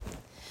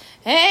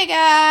Hey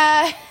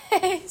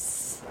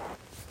guys!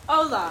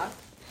 Hola.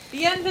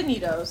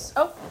 Bienvenidos.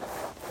 Oh.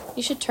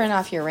 You should turn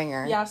off your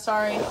ringer. Yeah,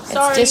 sorry.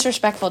 It's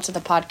disrespectful to the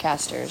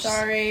podcasters.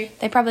 Sorry.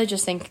 They probably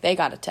just think they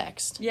got a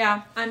text.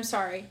 Yeah, I'm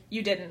sorry.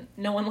 You didn't.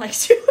 No one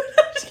likes you.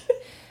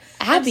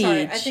 Abby,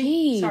 creepers.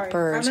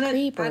 creepers.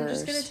 I'm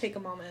just going to take a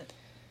moment.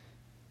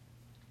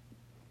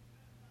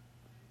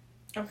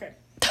 Okay.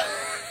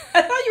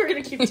 I thought you were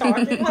going to keep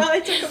talking while I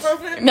took a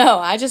moment. No,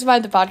 I just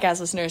wanted the podcast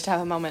listeners to have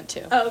a moment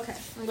too. Oh, okay.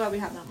 I'm glad we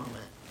had that moment.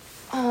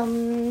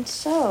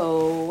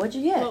 So, what'd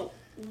you get? Well,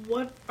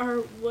 what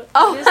hello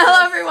is this?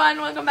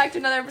 everyone! Welcome back to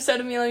another episode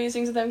of Milo,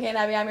 Musings with MK and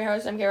Abby. I'm your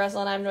host, MK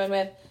Russell, and I'm joined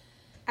with...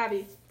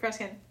 Abby,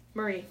 Freskin,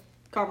 Marie,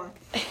 comma.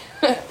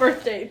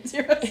 Birthday,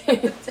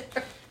 070.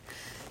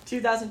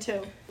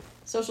 2002.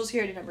 Social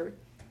security number.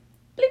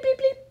 Bleep, bleep,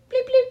 bleep,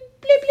 bleep, bleep,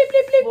 bleep, bleep,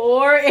 bleep, bleep.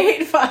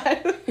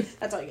 485.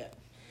 That's all you get.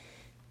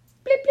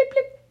 Bleep, bleep,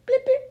 bleep,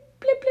 bleep, bleep,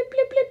 bleep, bleep,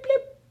 bleep, bleep,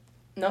 bleep.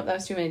 Nope, that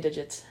was too many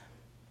digits.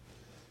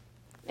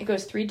 It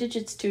goes 3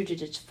 digits, 2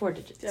 digits, 4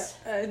 digits.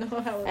 Yeah, I know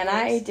how it And works.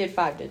 I did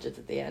 5 digits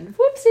at the end.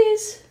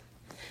 Whoopsies.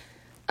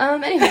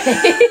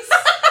 Anyways,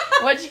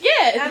 what'd you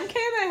get? MK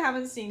and I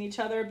haven't seen each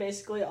other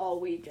basically all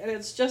week, and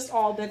it's just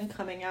all been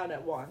coming out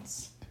at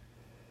once.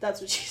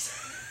 That's what she said.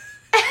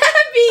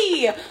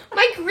 Abby!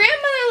 My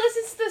grandmother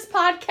listens to this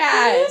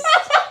podcast.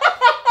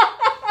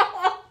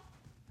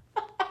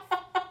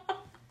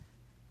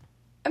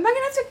 Am I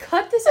gonna have to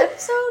cut this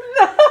episode?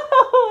 No,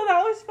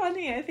 that was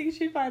funny. I think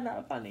she'd find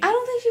that funny. I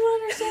don't think she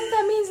would understand what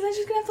that means, and then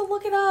she's gonna have to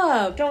look it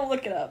up. Don't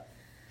look it up.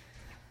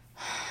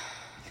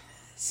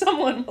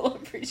 Someone will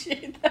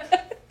appreciate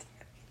that.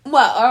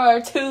 What, are our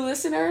 2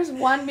 listeners?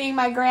 One being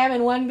my gram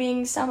and one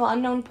being some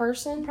unknown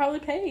person? Probably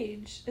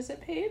Paige. Is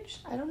it Paige?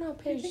 I don't know,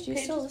 Paige. Do you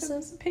still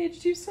listen? Paige,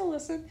 do you still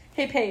listen?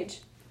 Hey, Paige,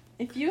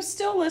 if you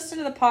still listen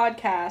to the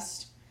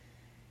podcast,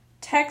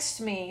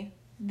 text me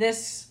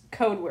this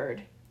code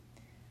word.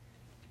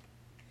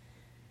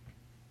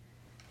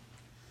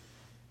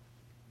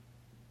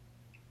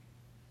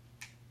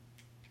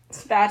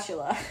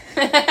 Spatula.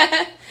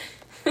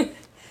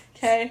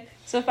 Okay,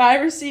 so if I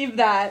receive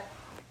that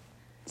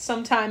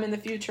sometime in the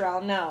future,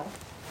 I'll know.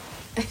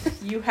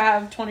 You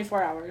have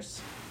 24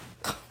 hours.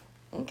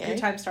 Okay. Your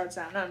time starts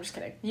now. No, I'm just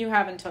kidding. You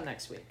have until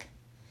next week.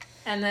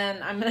 And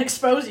then I'm going to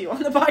expose you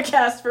on the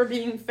podcast for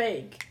being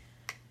fake.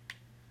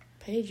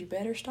 Paige, you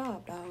better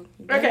stop, dog.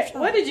 You better Okay,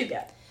 stop. what did you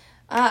get?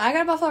 I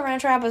got a Buffalo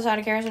Ranch wrap with a side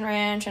of Kerosene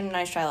Ranch and a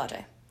nice chai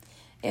latte.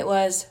 It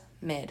was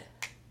mid.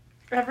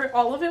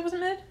 All of it was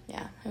mid?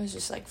 Yeah, it was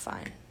just like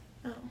fine.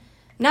 Oh.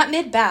 Not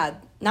mid bad,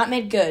 not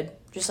mid good,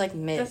 just like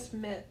mid. Just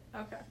mid.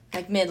 Okay.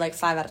 Like mid, like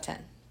 5 out of 10.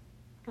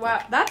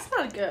 Wow, that's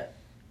not good.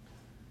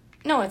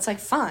 No, it's like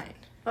fine.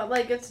 But,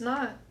 like, it's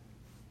not,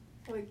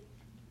 like,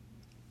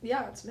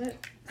 yeah, it's mid.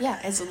 Yeah,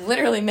 it's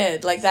literally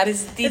mid. Like, that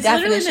is the it's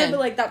definition. Literally mid, but,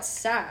 like, that's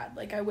sad.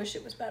 Like, I wish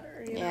it was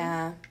better, you know?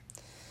 Yeah.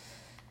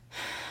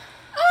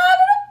 Oh,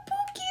 little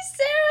Pookie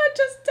Sarah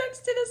just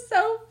texted a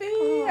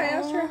selfie. Aww. I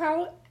asked her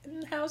how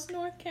in House,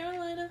 North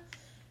Carolina.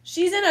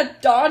 She's in a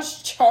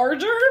Dodge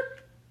Charger?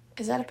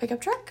 Is that a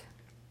pickup truck?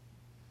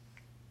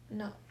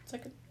 No, it's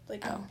like a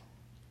Oh.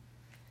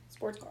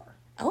 sports car.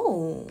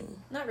 Oh.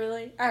 Not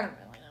really. I don't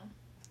really know.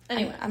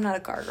 Anyway, I'm not a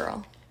car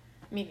girl.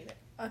 me neither.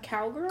 A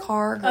cowgirl?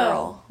 Car girl.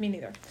 Oh, me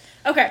neither.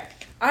 Okay,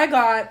 I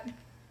got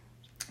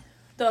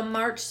the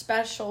March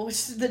special, which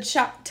is the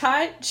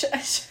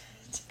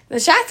The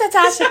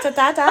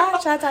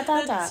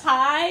sha-ta-ta-sha-ta-ta-ta.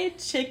 Thai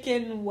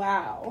chicken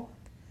wow.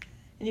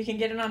 And you can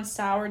get it on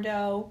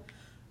sourdough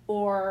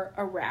or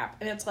a wrap.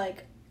 And it's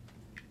like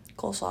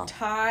Coleslaw.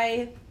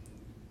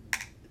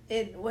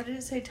 what did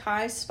it say?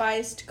 Thai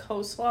spiced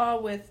coleslaw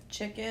with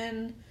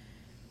chicken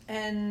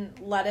and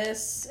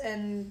lettuce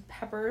and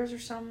peppers or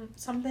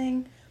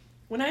something.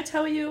 When I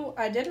tell you,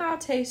 I did not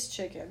taste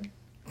chicken.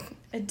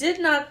 I did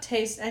not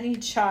taste any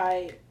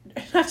Thai.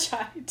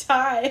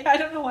 I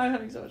don't know why I'm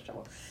having so much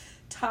trouble.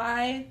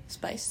 Thai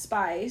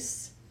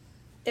spice.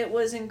 It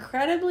was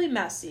incredibly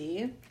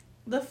messy.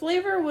 The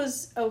flavor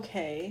was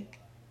okay.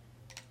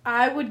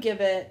 I would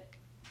give it,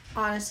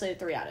 honestly, a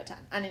 3 out of 10.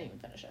 I didn't even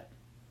finish it.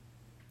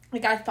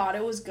 Like, I thought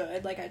it was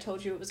good. Like, I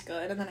told you it was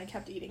good. And then I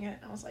kept eating it.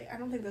 And I was like, I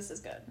don't think this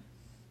is good.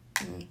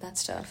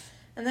 That's tough.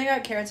 And then I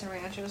got carrots and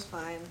ranch. It was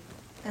fine.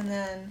 And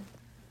then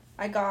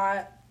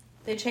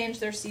they changed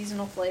their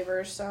seasonal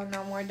flavors. So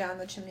no more down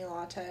the chimney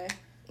latte.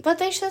 But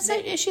she said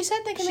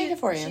they can make it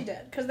for you. She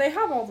did. Because they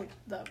have all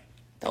the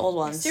old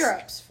ones.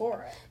 syrups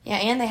for it. Yeah,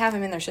 and they have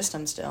them in their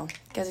system still.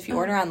 Because if you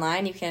order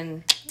online, you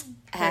can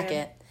hack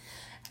it.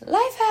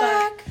 Life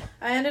hack! But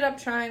I ended up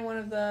trying one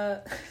of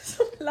the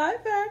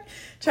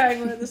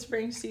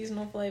spring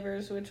seasonal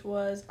flavors, which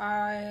was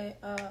I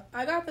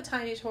got the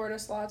tiny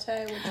tortoise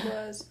latte, which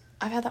was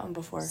I've had that one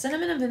before.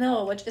 cinnamon and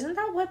vanilla. Which isn't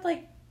that what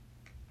like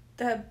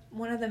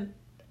one of the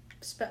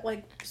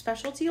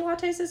specialty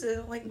lattes is?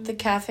 Isn't like the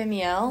Cafe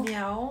Miel?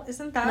 Meow?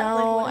 Isn't that No,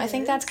 like what I it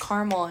think is? that's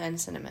caramel and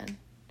cinnamon.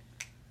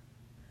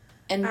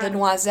 And the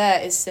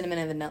noisette is cinnamon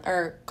and vanilla,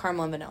 or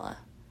caramel and vanilla.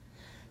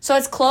 So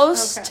it's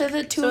close to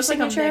the two so it's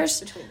signatures, like a mix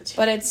between the two.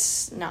 but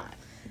it's not.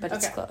 but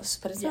it's close.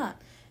 But it's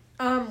not.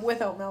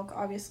 With oat milk,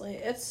 obviously.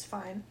 It's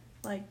fine.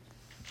 Like,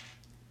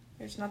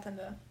 there's nothing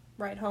to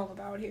write home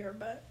about here,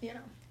 but, you know.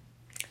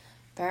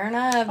 Fair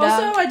enough.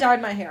 Also, I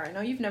dyed my hair. I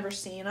know you've never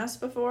seen us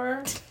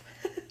before.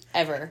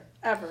 Ever.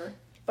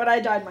 But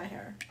I dyed my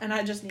hair, and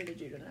I just needed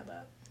you to know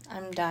that.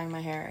 I'm dyeing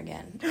my hair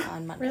again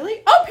on Monday.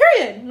 Really? Oh,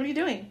 period! What are you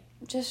doing?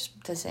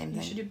 Just the same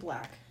thing. You should do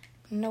black.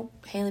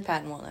 Nope. Haley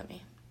Patton won't let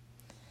me.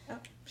 Oh,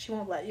 she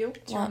won't let you?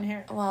 It's your own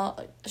hair. Well,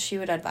 she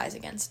would advise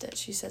against it.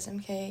 She says,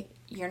 MK,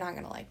 you're not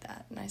going to like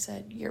that. And I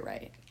said, you're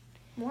right.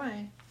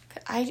 Why?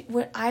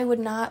 I would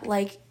not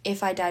like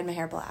if I dyed my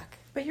hair black.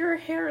 But your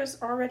hair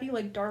is already,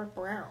 like, dark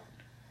brown.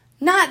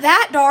 Not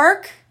that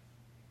dark!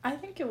 I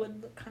think it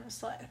would look kind of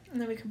slay.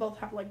 And then we could both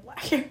have, like, black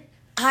hair.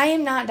 I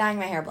am not dyeing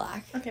my hair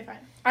black. Okay, fine.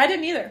 I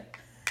didn't either.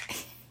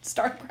 It's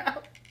dark brown.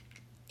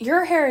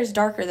 Your hair is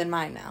darker than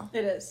mine now.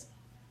 It is.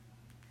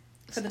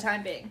 For the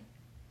time being.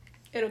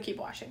 It'll keep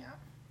washing out.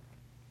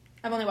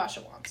 I've only washed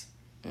it once.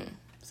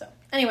 So,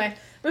 anyway,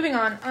 moving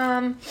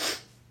on.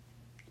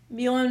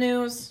 Milo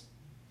news,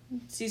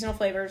 seasonal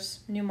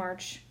flavors, new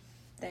March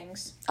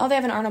things. Oh, they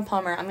have an Arnold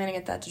Palmer. I'm going to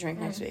get that to drink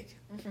next week.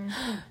 Mm-hmm.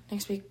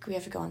 Next week, we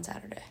have to go on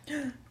Saturday.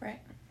 Right.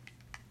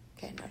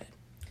 Okay,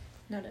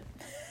 noted.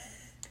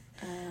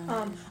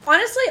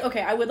 Honestly,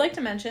 okay, I would like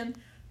to mention,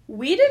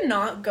 we did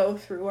not go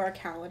through our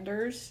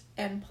calendars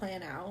and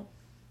plan out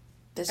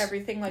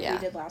everything like we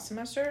did last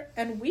semester,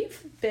 and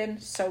we've been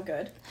so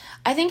good.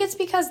 I think it's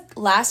because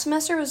last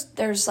semester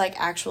there's like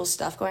actual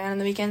stuff going on in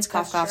the weekends.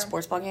 Cough, cough,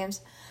 sports ball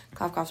games.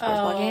 Cough, cough, sports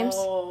ball games.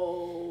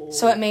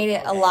 So it made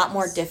it a lot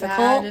more difficult.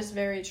 That is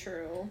very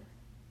true.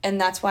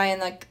 And that's why in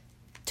like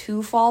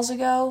 2 falls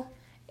ago,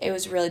 it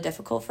was really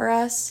difficult for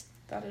us.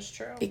 That is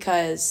true.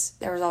 Because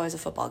there was always a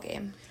football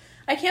game.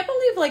 I can't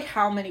believe like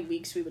how many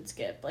weeks we would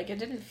skip. Like it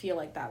didn't feel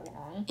like that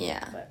long.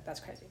 Yeah. But that's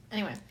crazy.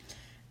 Anyway.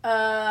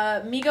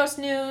 Migos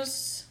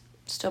news.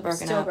 Still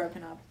broken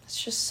up.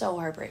 It's just so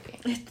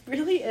heartbreaking. It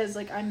really is.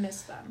 Like, I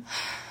miss them.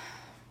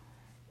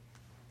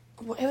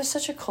 It was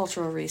such a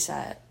cultural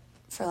reset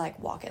for, like,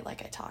 walk it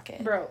like I talk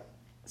it. Bro,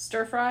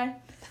 stir fry.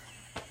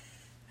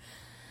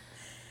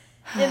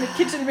 In the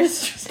kitchen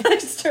mistress like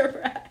stir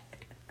fry.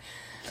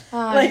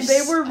 Like,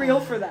 they were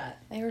real for that.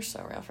 They were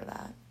so real for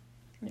that.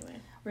 Anyway.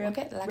 Walk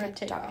it like I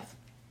talk it.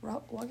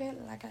 Walk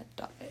it like I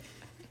talk it.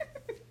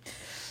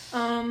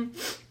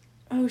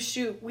 Oh,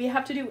 shoot. We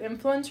have to do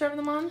influencer of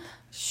the month.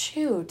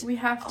 Shoot. We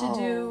have to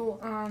do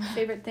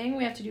favorite thing.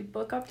 We have to do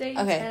book updates.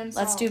 Okay,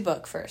 let's do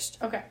book first.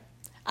 Okay.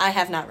 I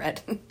have not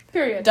read.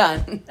 Period.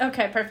 Done.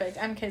 Okay, perfect.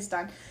 MK's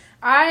done.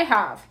 I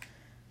have,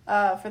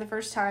 for the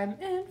first time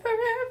in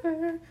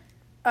forever,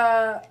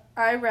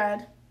 I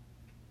read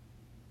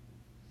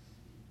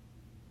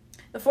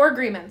The Four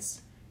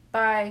Agreements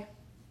by,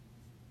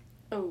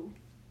 you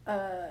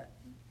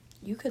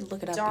could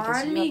look it up.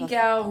 Don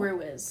Miguel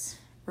Ruiz.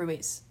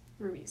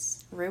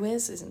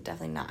 Ruiz isn't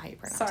definitely not how you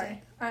pronounce it.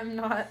 Sorry, I'm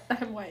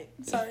white.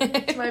 Sorry,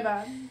 it's my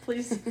bad.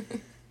 Please,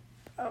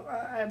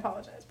 I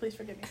apologize. Please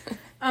forgive me.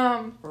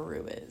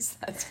 Ruiz.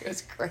 That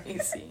was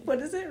crazy. What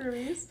is it,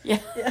 Ruiz? Yeah.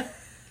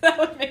 That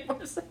would make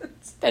more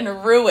sense. Than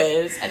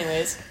Ruiz.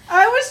 Anyways.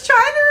 I was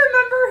trying to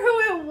remember who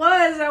it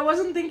was. I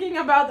wasn't thinking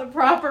about the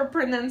proper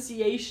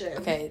pronunciation.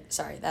 Okay,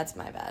 sorry. That's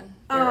my bad.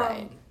 You're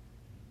right.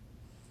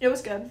 It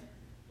was good.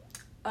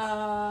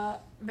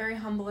 Very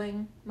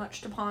humbling. Much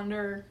to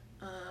ponder.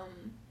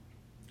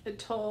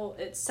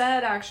 It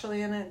said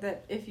actually in it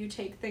that if you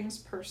take things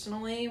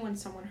personally when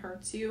someone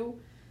hurts you,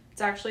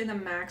 it's actually the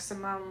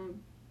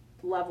maximum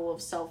level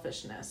of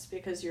selfishness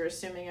because you're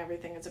assuming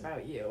everything is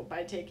about you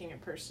by taking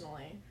it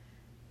personally.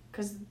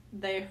 Because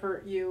they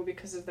hurt you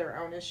because of their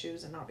own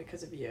issues and not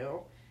because of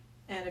you.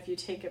 And if you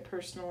take it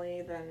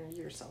personally, then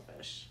you're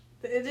selfish.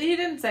 He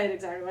didn't say it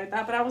exactly like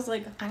that, but I was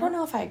like... I don't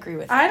know if I agree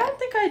with that. I don't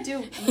think I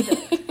do either.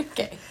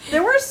 Okay.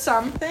 There were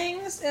some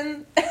things,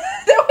 and there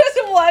was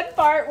one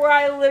part where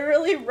I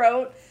literally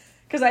wrote,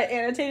 because I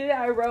annotated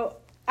it,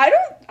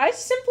 I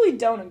simply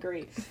don't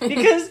agree.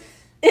 Because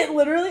it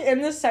literally,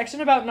 in this section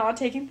about not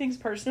taking things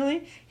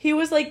personally, he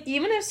was like,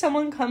 even if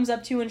someone comes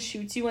up to you and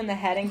shoots you in the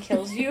head and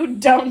kills you,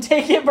 don't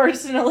take it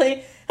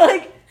personally.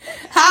 Like...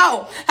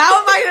 How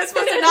am I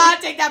supposed to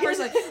not take that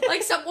personally?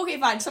 Like, okay,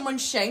 fine, someone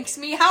shanks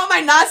me. How am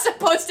I not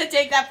supposed to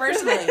take that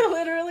personally? They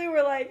literally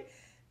were like,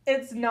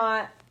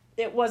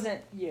 it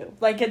wasn't you.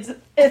 Like, and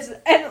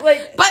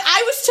like... But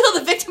I was still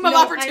the victim of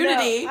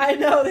opportunity. I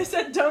know. He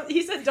said,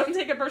 don't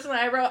take it personally.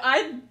 I wrote,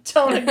 I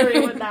don't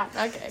agree with that.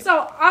 Okay.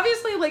 So,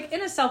 obviously, like,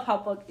 in a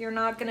self-help book, you're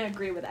not going to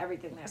agree with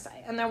everything they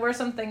say. And there were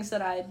some things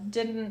that I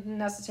didn't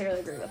necessarily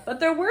agree with. But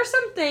there were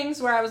some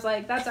things where I was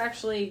like, that's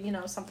actually,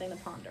 something to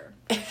ponder.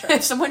 Sure.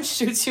 If someone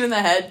shoots you in the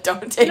head,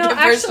 don't take it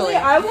Actually, personally.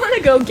 I want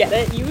to go get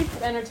it. You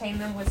entertain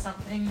them with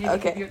something. Maybe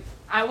okay.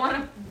 I want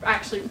to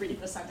actually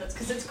read the sentence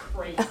because it's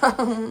great.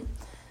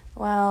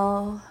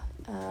 Well,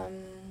 I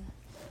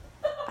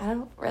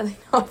don't really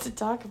know what to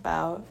talk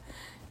about.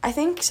 I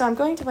think, so I'm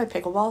going to play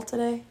pickleball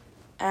today,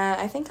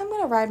 and I think I'm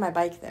going to ride my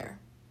bike there.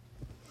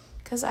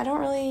 Because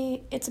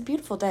it's a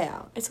beautiful day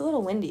out. It's a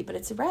little windy, but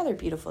it's a rather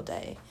beautiful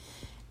day.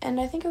 and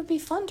I think it would be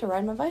fun to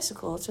ride my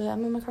bicycle to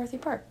Emma McCarthy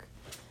Park.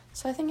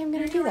 So I think I'm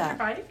going to do that.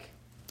 Ride your bike?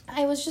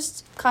 I was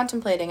just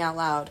contemplating out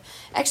loud,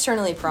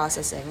 externally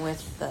processing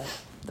with the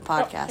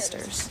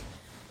podcasters.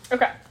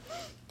 Okay.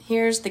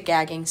 Here's the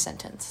gagging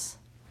sentence,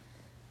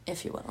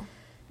 if you will.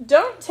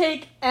 Don't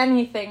take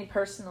anything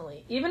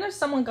personally. Even if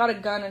someone got a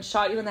gun and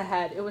shot you in the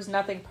head, it was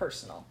nothing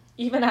personal,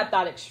 even at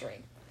that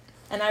extreme.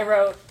 And I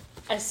wrote,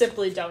 I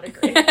simply don't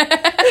agree.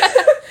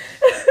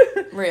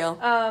 Real.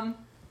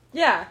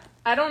 Yeah.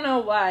 I don't know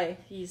why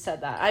he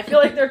said that. I feel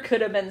like there could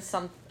have been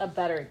a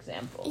better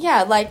example.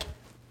 Yeah, like,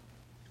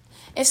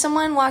 if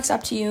someone walks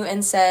up to you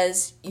and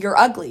says, you're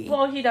ugly.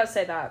 Well, he does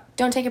say that.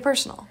 Don't take it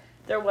personal.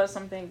 There was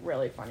something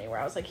really funny where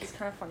I was like, he's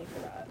kind of funny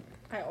for that.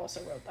 I also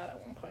wrote that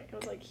at one point. It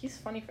was like, he's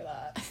funny for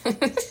that.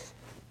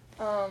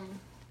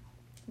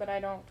 But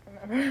I don't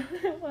remember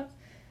what it was.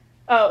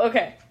 Oh,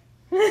 okay.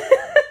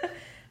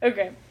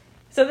 Okay.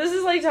 So this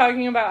is like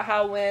talking about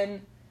how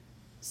when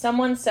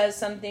someone says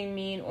something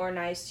mean or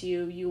nice to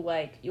you,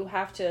 you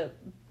have to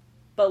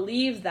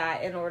believe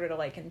that in order to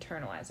like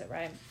internalize it,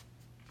 right?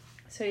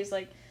 So he's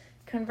like,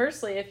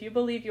 conversely, if you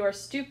believe you are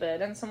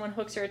stupid and someone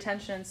hooks your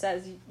attention and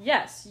says,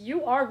 yes,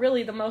 you are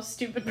really the most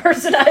stupid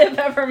person I have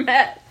ever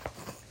met,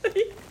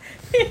 the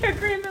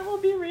agreement will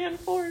be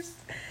reinforced.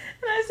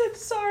 And I said,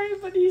 sorry,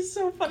 but he's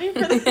so funny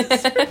for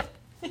this.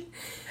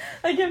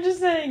 Like, I'm just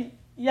saying,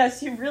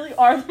 yes, you really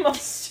are the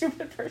most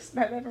stupid person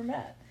I've ever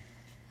met.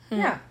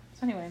 Yeah.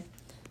 So anyway.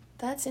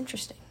 That's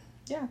interesting.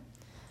 Yeah.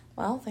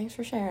 Well, thanks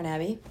for sharing,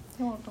 Abby.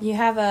 You're welcome. You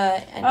have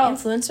an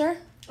influencer?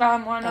 Well,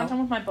 I'm not done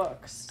with my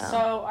books. Oh.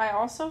 So I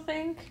also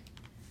think,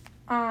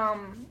 I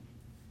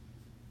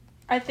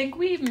think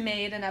we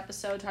made an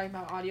episode talking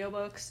about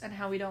audiobooks and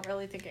how we don't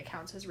really think it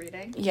counts as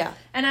reading. Yeah.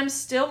 And I'm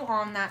still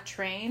on that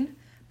train,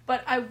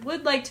 but I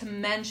would like to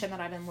mention that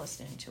I've been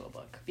listening to a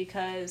book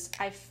because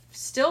I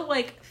still,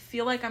 like,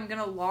 feel like I'm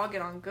going to log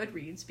it on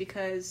Goodreads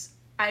because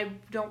I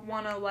don't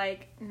want to,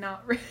 like,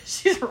 not...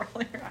 She's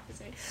rolling her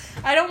eyes at me.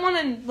 I don't want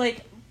to,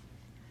 like...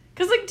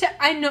 Because, like,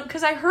 I know...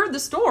 Because I heard the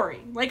story.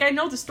 Like, I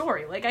know the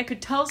story. Like, I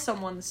could tell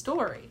someone the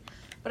story.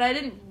 But I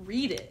didn't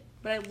read it.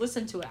 But I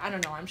listened to it. I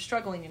don't know. I'm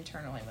struggling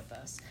internally with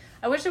this.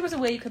 I wish there was a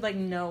way you could, like,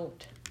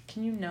 note.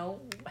 Can you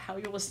note how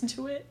you listen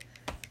to it?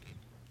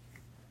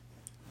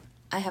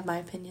 I have my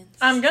opinions.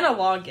 I'm going to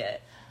log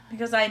it.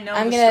 Because I know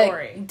the story. I'm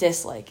going to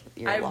dislike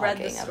your logging of it. I read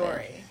the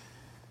story.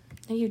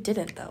 No, you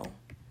didn't, though.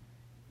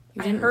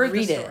 You I didn't heard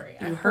read the story.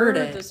 You I heard heard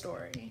it. the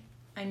story.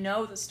 I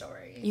know the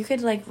story. You could,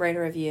 like, write a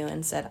review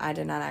and said, I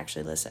did not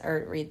actually listen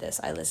or read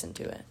this. I listened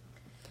to it.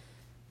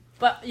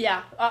 But,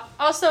 yeah.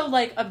 Also,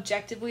 like,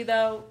 objectively,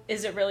 though,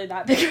 is it really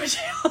that big of a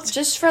deal?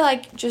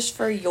 Just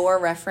for your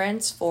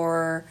reference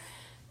for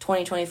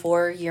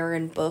 2024 year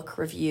in book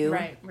review.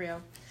 Right,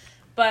 real.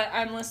 But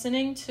I'm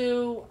listening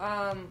to,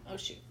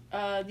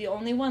 The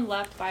Only One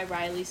Left by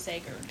Riley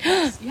Sager.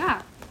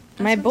 Yeah.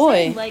 My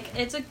boy. Like,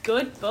 it's a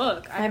good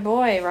book. My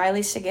boy,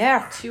 Riley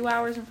Sager. 2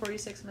 hours and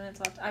 46 minutes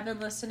left. I've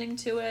been listening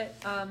to it,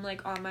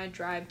 like, on my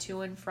drive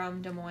to and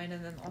from Des Moines,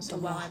 and then also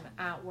while I'm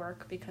at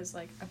work, because,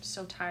 like, I'm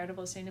so tired of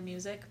listening to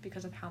music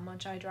because of how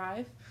much I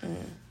drive.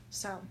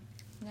 So,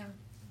 yeah.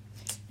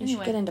 You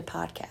should get into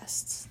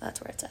podcasts. That's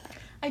where it's at.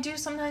 I do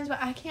sometimes, but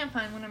I can't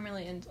find when I'm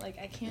really into, like,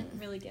 I can't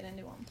really get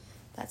into them.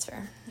 That's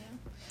fair. Yeah.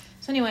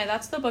 So anyway,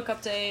 that's the book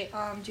update.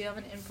 Do you have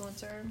an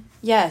influencer?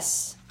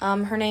 Yes.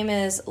 Her name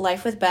is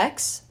Life with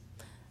Bex.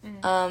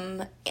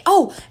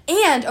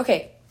 Mm-hmm.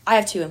 Okay, I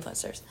have two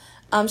influencers.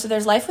 So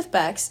there's Life with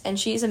Bex, and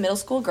she's a middle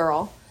school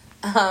girl.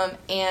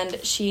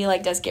 And she,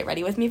 like, does Get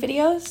Ready With Me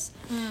videos.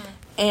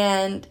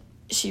 And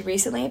she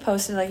recently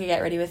posted, like, a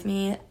Get Ready With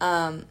Me,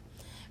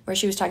 where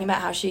she was talking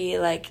about how she,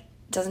 like,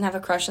 doesn't have a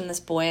crush on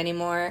this boy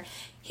anymore.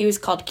 He was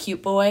called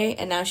Cute Boy,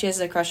 and now she has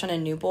a crush on a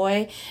new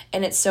boy,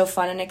 and it's so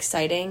fun and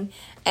exciting,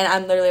 and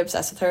I'm literally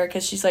obsessed with her,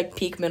 because she's, like,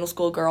 peak middle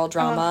school girl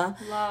drama.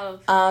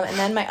 Love. And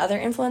then my other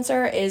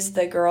influencer is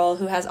the girl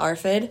who has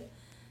ARFID.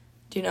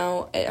 Do you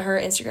know her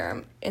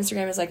Instagram?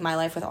 Instagram is, like, My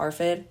Life with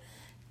ARFID.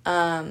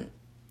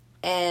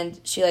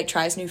 And she, like,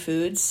 tries new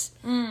foods.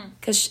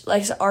 Because,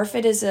 like, so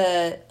ARFID is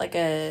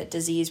a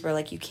disease where,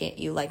 like, you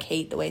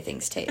hate the way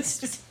things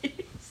taste.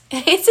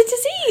 It's a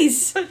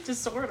disease.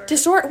 Disorder.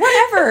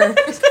 Whatever.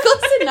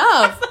 Close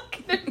enough.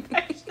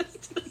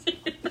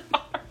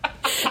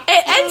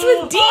 It ends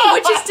with D,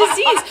 which is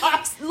disease.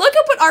 Look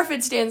up what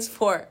ARFID stands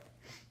for.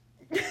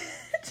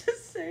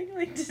 Just saying,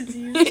 like,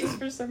 disease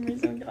for some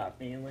reason got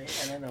me, like,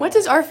 I don't know. What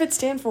does ARFID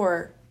stand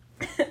for?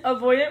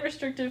 Avoidant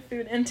restrictive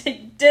food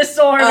intake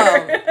disorder.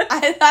 Oh,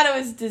 I thought it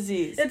was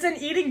disease. It's an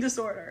eating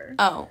disorder.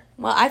 Oh,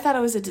 well, I thought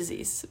it was a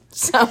disease.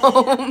 So,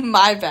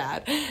 my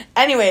bad.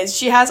 Anyways,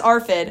 she has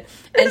ARFID.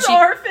 Is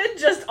ARFID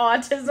just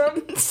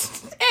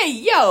autism? Hey,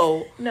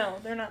 yo! No,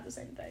 they're not the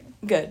same thing.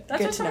 Good. That's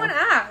Good what to someone know.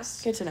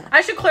 asked. Good to know. I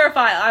should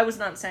clarify, I was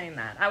not saying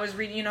that. I was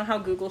reading, you know how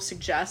Google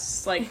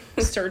suggests, like,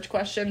 search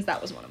questions?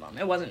 That was one of them.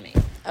 It wasn't me.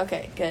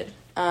 Okay, good.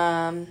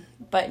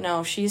 But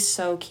no, she's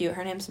so cute.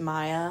 Her name's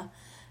Maya.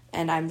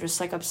 And I'm just,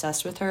 like,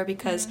 obsessed with her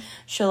because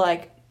she'll,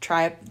 like,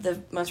 try,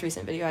 the most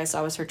recent video I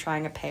saw was her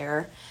trying a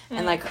pear.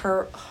 And, like,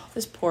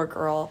 this poor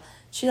girl,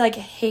 she, like,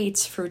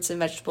 hates fruits and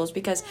vegetables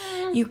because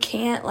you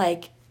can't,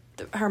 like,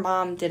 her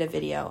mom did a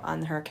video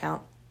on her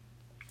account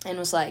and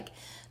was like,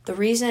 the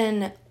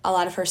reason a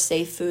lot of her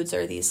safe foods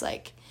are these,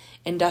 like,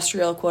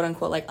 industrial,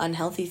 quote-unquote, like,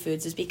 unhealthy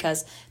foods is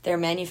because they're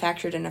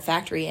manufactured in a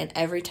factory, and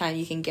every time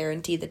you can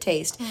guarantee the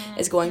taste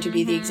is going to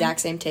be the exact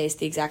same taste,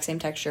 the exact same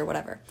texture,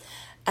 whatever.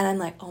 And I'm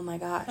like, oh my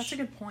gosh. That's a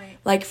good point.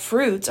 Like,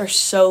 fruits are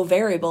so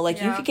variable.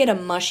 Like, you could get a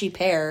mushy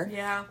pear.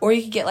 Yeah. Or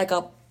you could get, like,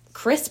 a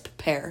crisp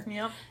pear.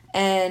 Yep.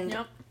 And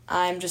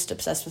I'm just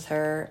obsessed with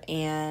her.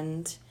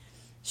 And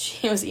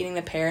she was eating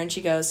the pear, and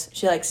she,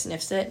 like,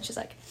 sniffs it. And she's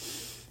like,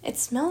 it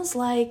smells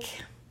like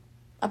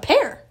a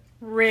pear.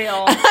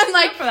 Real. I'm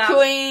like,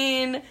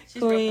 queen.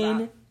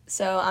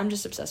 So I'm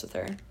just obsessed with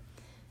her.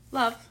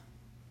 Love.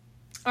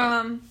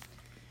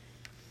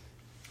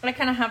 I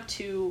kind of have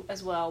two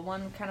as well.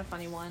 One kind of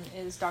funny one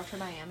is Dr.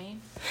 Miami.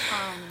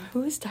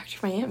 Who is Dr.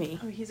 Miami?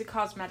 Oh, he's a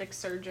cosmetic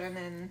surgeon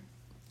in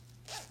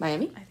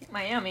Miami? I think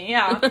Miami,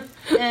 yeah.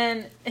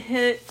 And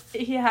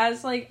he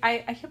has, like, I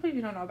can't believe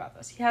you don't know about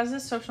this. He has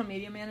this social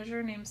media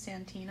manager named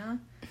Santina,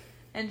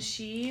 and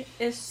she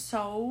is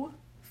so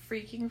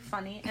freaking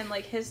funny, and,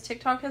 like, his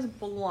TikTok has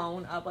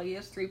blown up. Like, he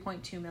has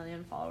 3.2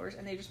 million followers,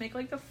 and they just make,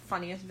 like, the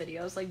funniest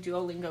videos. Like,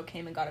 Duolingo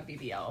came and got a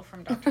BBL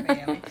from Dr.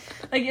 Miami.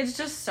 Like, it's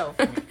just so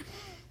funny.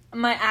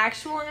 My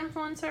actual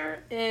influencer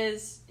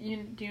is,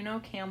 do you know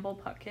Campbell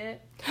Puckett?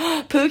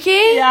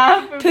 Pookie?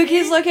 Yeah,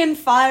 Pookie's looking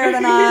fire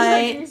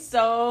tonight. He's looking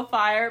so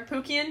fire.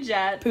 Pookie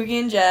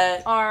and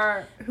Jet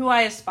are who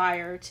I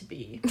aspire to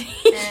be.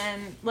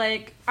 And,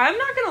 like, I'm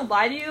not gonna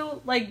lie to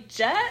you, like,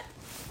 Jet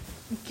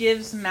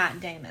gives Matt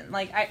Damon.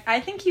 Like,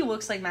 I think he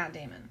looks like Matt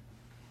Damon.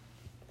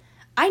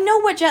 I know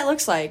what Jet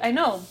looks like. I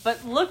know,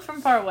 but look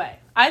from far away.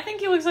 I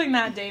think he looks like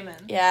Matt Damon.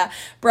 Yeah.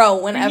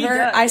 Bro,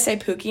 whenever I say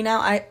Pookie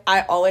now,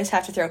 I always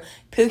have to throw,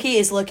 Pookie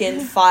is looking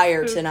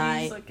fire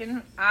tonight. He's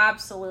looking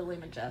absolutely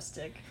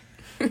majestic.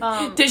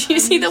 Did you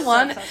see the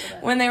one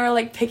when they were,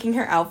 like, picking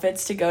her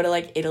outfits to go to,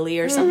 like, Italy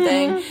or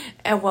something? Mm-hmm.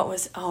 And what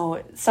was,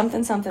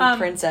 something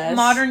princess.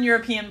 Modern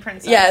European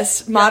princess.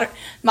 Yes.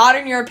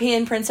 Modern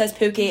European princess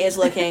Pookie is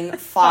looking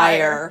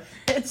fire.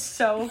 It's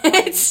so funny.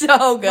 It's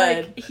so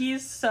good. Like,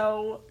 he's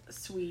so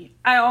sweet.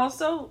 I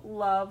also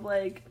love,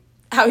 like,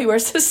 how he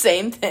wears the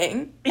same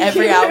thing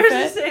every outfit. He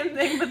wears the same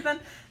thing, but then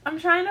I'm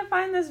trying to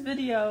find this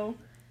video.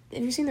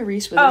 Have you seen the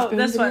Reese Witherspoon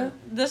video?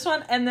 This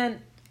one, and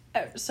then,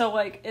 so,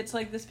 like, it's,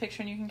 like, this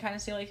picture, and you can kind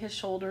of see, like, his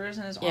shoulders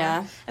and his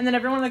arm. And then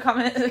everyone in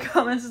the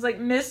comments is like,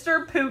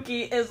 Mr.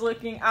 Pookie is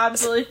looking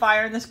absolutely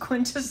fire in this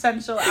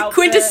quintessential outfit.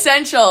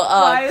 Quintessential!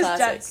 Why is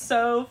classic. Jet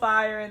so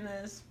fire in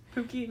this?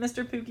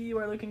 Mr. Pookie, you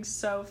are looking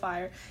so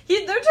fire.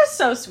 They're just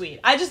so sweet.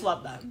 I just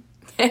love them.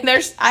 And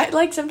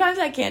sometimes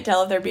I can't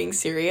tell if they're being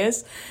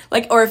serious,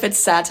 like, or if it's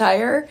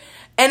satire,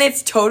 and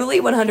it's totally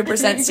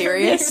 100%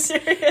 serious,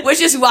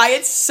 which is why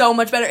it's so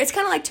much better. It's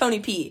kind of like Tony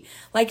P.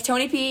 Like,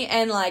 Tony P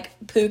and, like,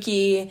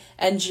 Pookie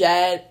and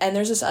Jet, and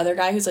there's this other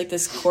guy who's, like,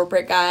 this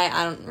corporate guy,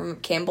 I don't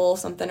remember, Campbell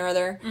something or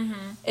other,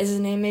 is his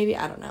name maybe?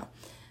 I don't know.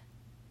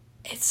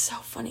 It's so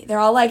funny. They're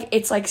all, like,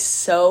 it's, like,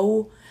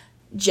 so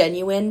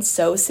genuine,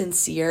 so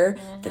sincere,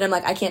 that I'm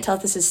like, I can't tell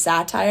if this is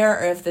satire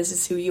or if this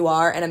is who you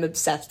are, and I'm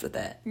obsessed with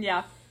it.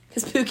 Yeah.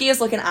 Because Pookie is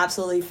looking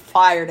absolutely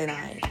fire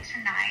tonight.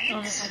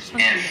 And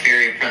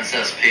Fairy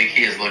Princess Pookie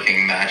is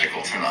looking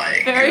magical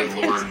tonight. Good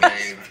Lord,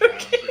 babe.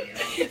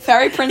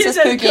 Fairy Princess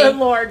Pookie. Good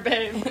Lord,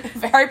 babe.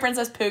 Fairy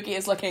Princess Pookie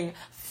is looking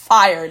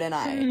fire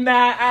tonight.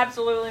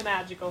 Absolutely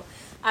magical.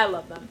 I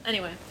love them.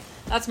 Anyway,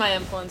 that's my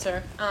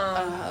influencer.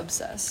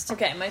 Obsessed.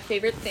 Okay, my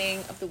favorite thing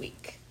of the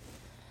week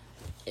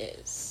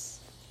is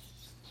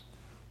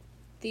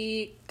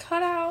the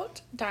cutout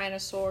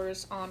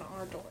dinosaurs on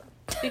our door.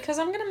 Because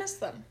I'm going to miss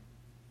them.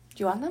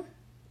 Do you want them?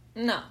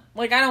 No.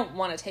 Like, I don't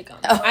want to take them.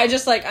 Oh. I'm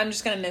just going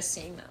to miss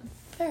seeing them.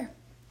 Fair.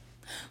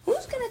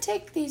 Who's going to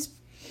take these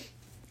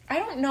I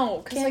don't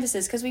know.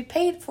 canvases? Because we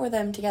paid for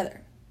them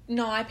together.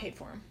 No, I paid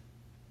for them.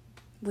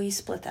 We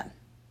split them.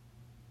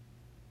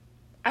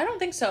 I don't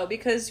think so.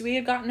 Because we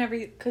had gotten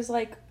because,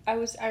 like,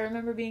 I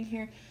remember being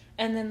here.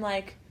 And then,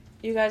 like,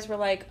 you guys were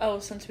like, oh,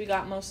 since we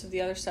got most of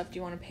the other stuff, do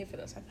you want to pay for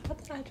this? I thought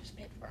that I just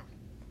paid for them.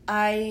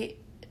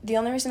 The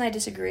only reason I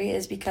disagree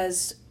is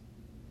because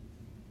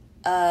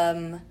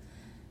I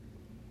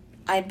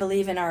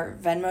believe in our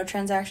Venmo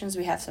transactions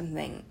we have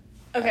something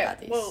about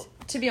these. Well,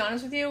 to be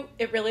honest with you,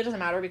 it really doesn't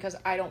matter because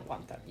I don't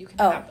want them. You can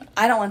have them.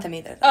 I don't want them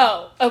either.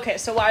 Oh, okay.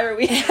 So why are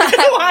we...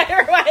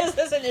 why is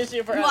this an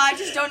issue for us? Well, I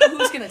just don't know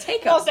who's going to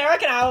take them. Well, Sarah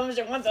can have them if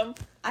she wants them.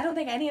 I don't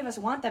think any of us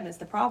want them is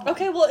the problem.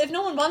 Okay, well, if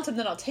no one wants them,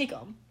 then I'll take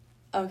them.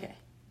 Okay.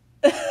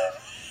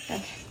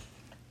 Okay.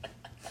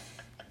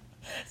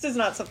 This is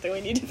not something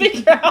we need to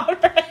figure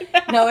out right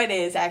now. No, it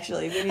is,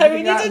 actually.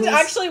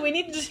 We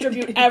need to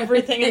distribute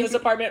everything in this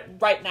apartment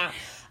right now.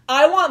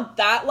 I want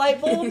that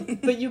light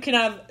bulb, but you can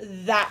have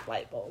that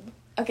light bulb.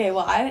 Okay,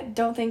 well, I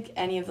don't think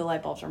any of the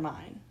light bulbs are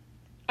mine.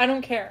 I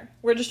don't care.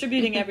 We're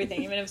distributing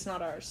everything, even if it's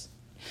not ours.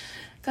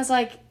 Because,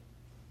 like,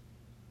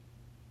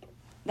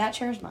 that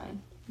chair's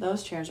mine.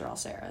 Those chairs are all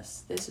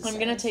Sarah's. This is I'm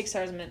going to take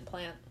Sarah's mint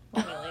plant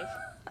when we leave.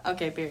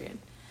 Okay, period.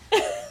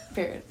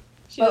 Period.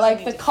 But,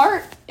 like, the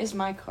cart is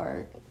my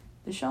cart.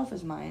 The shelf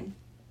is mine.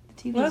 The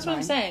TV Well, is that's what I'm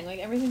mine. saying. Like,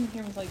 everything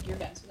here was, like, your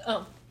guys'.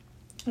 Oh.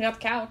 We got the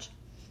couch.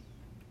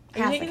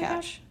 Half the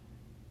couch.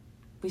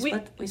 We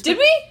split did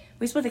we?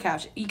 We split the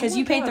couch. Because Oh my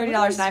you paid God, $30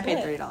 what did and I we paid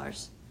split?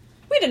 $30.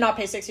 We did not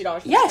pay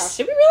 $60 for Yes. this couch.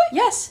 Did we really?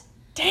 Yes.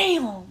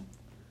 Damn.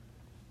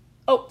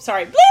 Oh,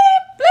 sorry.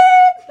 Bleep!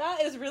 Bleep!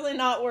 That is really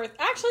not worth...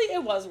 Actually,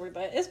 it was worth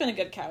it. It's been a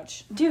good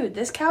couch. Dude,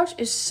 this couch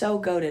is so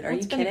goated. Are you kidding?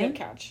 It's been a good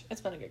couch.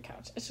 It's been a good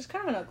couch. It's just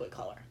kind of an ugly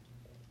color.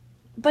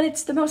 But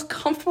it's the most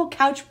comfortable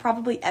couch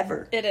probably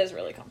ever. It is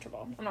really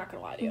comfortable. I'm not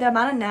going to lie to you. The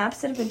amount of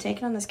naps that have been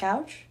taken on this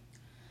couch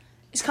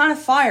is kind of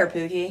fire,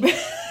 Pookie.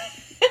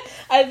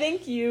 I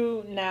think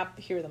you nap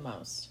here the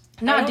most.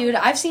 No, dude,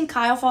 I've seen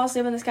Kyle fall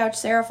asleep on this couch,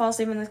 Sarah fall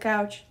asleep on this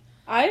couch.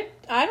 I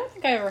don't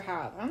think I ever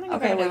have. I don't think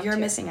I've Okay, ever well, napped you're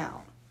here. missing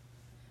out.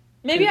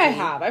 Maybe Pookie. I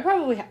have. I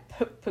probably have.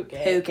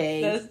 Pookie.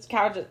 Pookie. This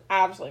couch is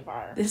absolutely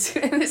fire. This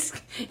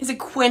is a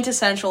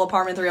quintessential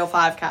apartment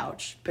 305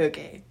 couch,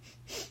 Pookie.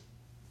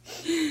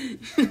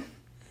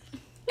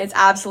 It's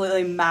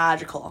absolutely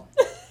magical.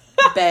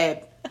 Babe.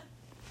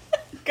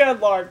 Good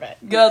Lord, babe.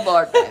 Good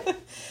Lord, babe.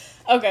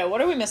 Okay,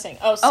 what are we missing?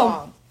 Oh,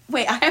 song.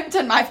 Wait, I haven't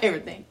done my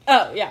favorite thing.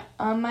 Oh, yeah.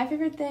 My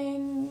favorite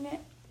thing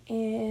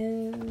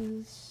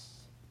is...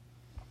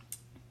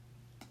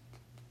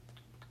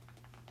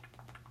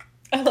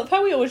 I love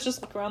how we always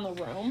just look around the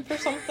room for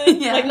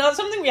something. Yeah. Like, not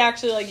something we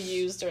actually, like,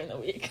 use during the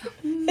week.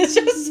 It's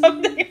just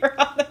something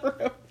around the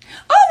room.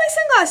 Oh, my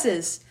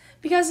sunglasses!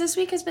 Because this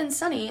week has been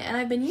sunny, and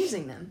I've been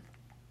using them.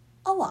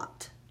 A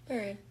lot.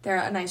 Very. They're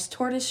a nice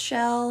tortoise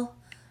shell.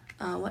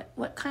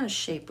 What kind of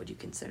shape would you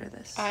consider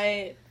this?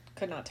 I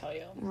could not tell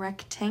you.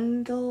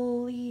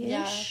 Rectangle-ish?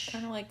 Yeah,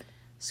 kind of like...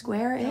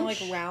 Square-ish? Kind of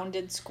like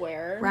rounded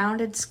square.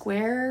 Rounded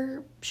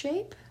square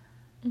shape?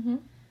 Mm-hmm.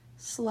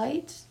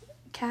 Slight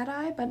cat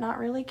eye, but not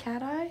really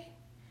cat eye.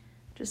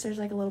 Just there's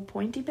like a little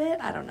pointy bit.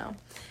 I don't know.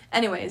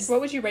 Anyways.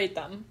 What would you rate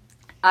them?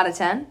 Out of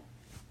 10?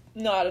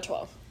 No, out of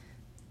 12.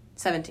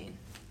 17.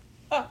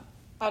 Oh,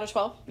 out of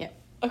 12? Yeah.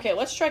 Okay,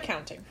 let's try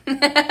counting.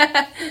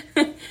 10,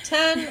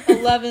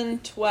 11,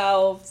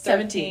 12, 13,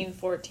 17.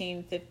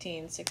 14,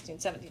 15, 16,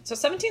 17. So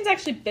 17 is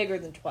actually bigger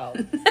than 12.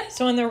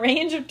 So in the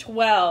range of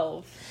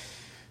 12,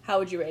 how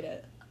would you rate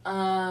it?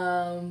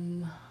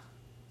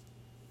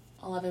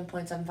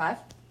 11.75.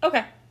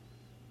 Okay.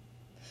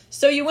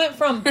 So you went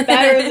from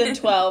better than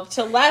 12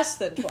 to less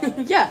than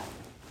 12. Yeah.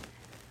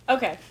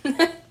 Okay.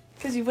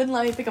 Because you wouldn't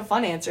let me pick a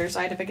fun answer, so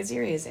I had to pick a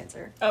serious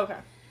answer. Okay.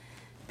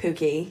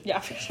 Pookie. Yeah,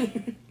 for sure.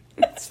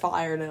 It's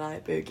fire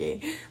tonight,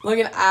 Pookie.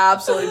 Looking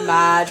absolutely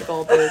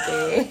magical,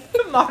 Pookie.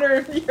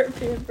 Modern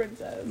European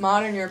princess.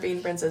 Modern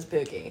European princess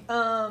Pookie.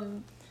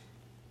 Um,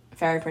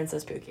 Fairy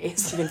princess Pookie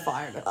is looking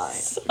fire tonight.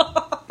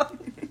 Stop.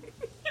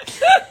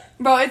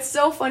 Bro, it's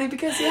so funny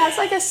because he has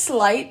like a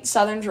slight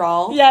southern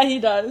drawl. Yeah, he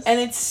does. And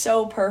it's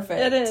so perfect.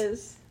 It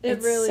is.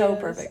 It's really so is.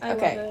 perfect. I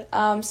Okay,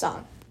 love it.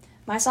 song.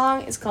 My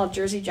song is called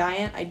Jersey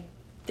Giant. I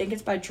think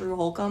it's by Drew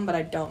Holcomb, but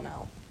I don't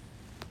know.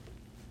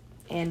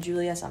 And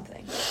Julia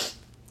something.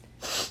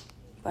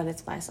 But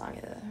it's my song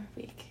of the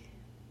week.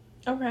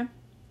 Okay.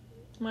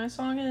 My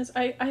song is...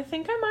 I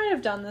think I might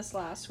have done this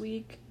last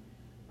week.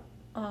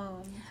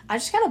 I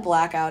just kind of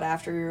black out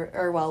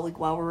after, while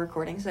we're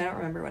recording, so I don't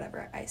remember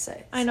whatever I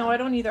say. I know, I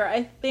don't either.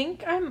 I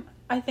think I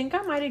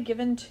might have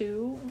given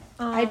 2.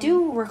 I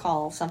do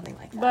recall something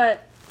like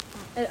that.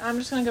 But I'm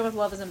just going to go with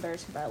Love is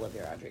Embarrassing by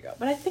Olivia Rodrigo.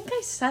 But I think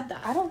I said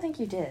that. I don't think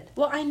you did.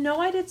 Well, I know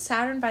I did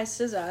Saturn by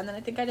SZA, and then I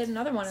think I did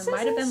another one. It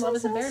might have been Love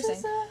is SZA, Embarrassing.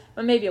 SZA.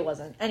 But maybe it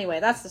wasn't. Anyway,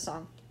 that's the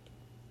song.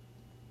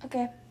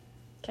 Okay.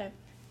 Okay.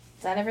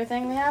 Is that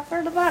everything we have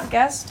for the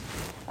podcast?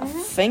 Mm-hmm. I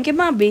think it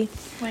might be.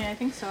 Wait, I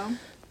think so.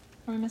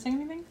 Are we missing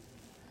anything?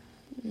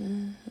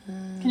 Can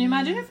you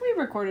imagine if we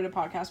recorded a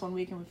podcast one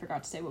week and we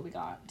forgot to say what we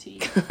got to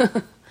eat?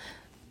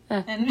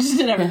 And we just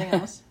did everything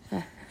else.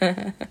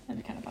 That'd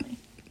be kind of funny.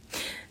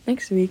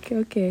 Next week.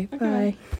 Okay. Okay. Bye.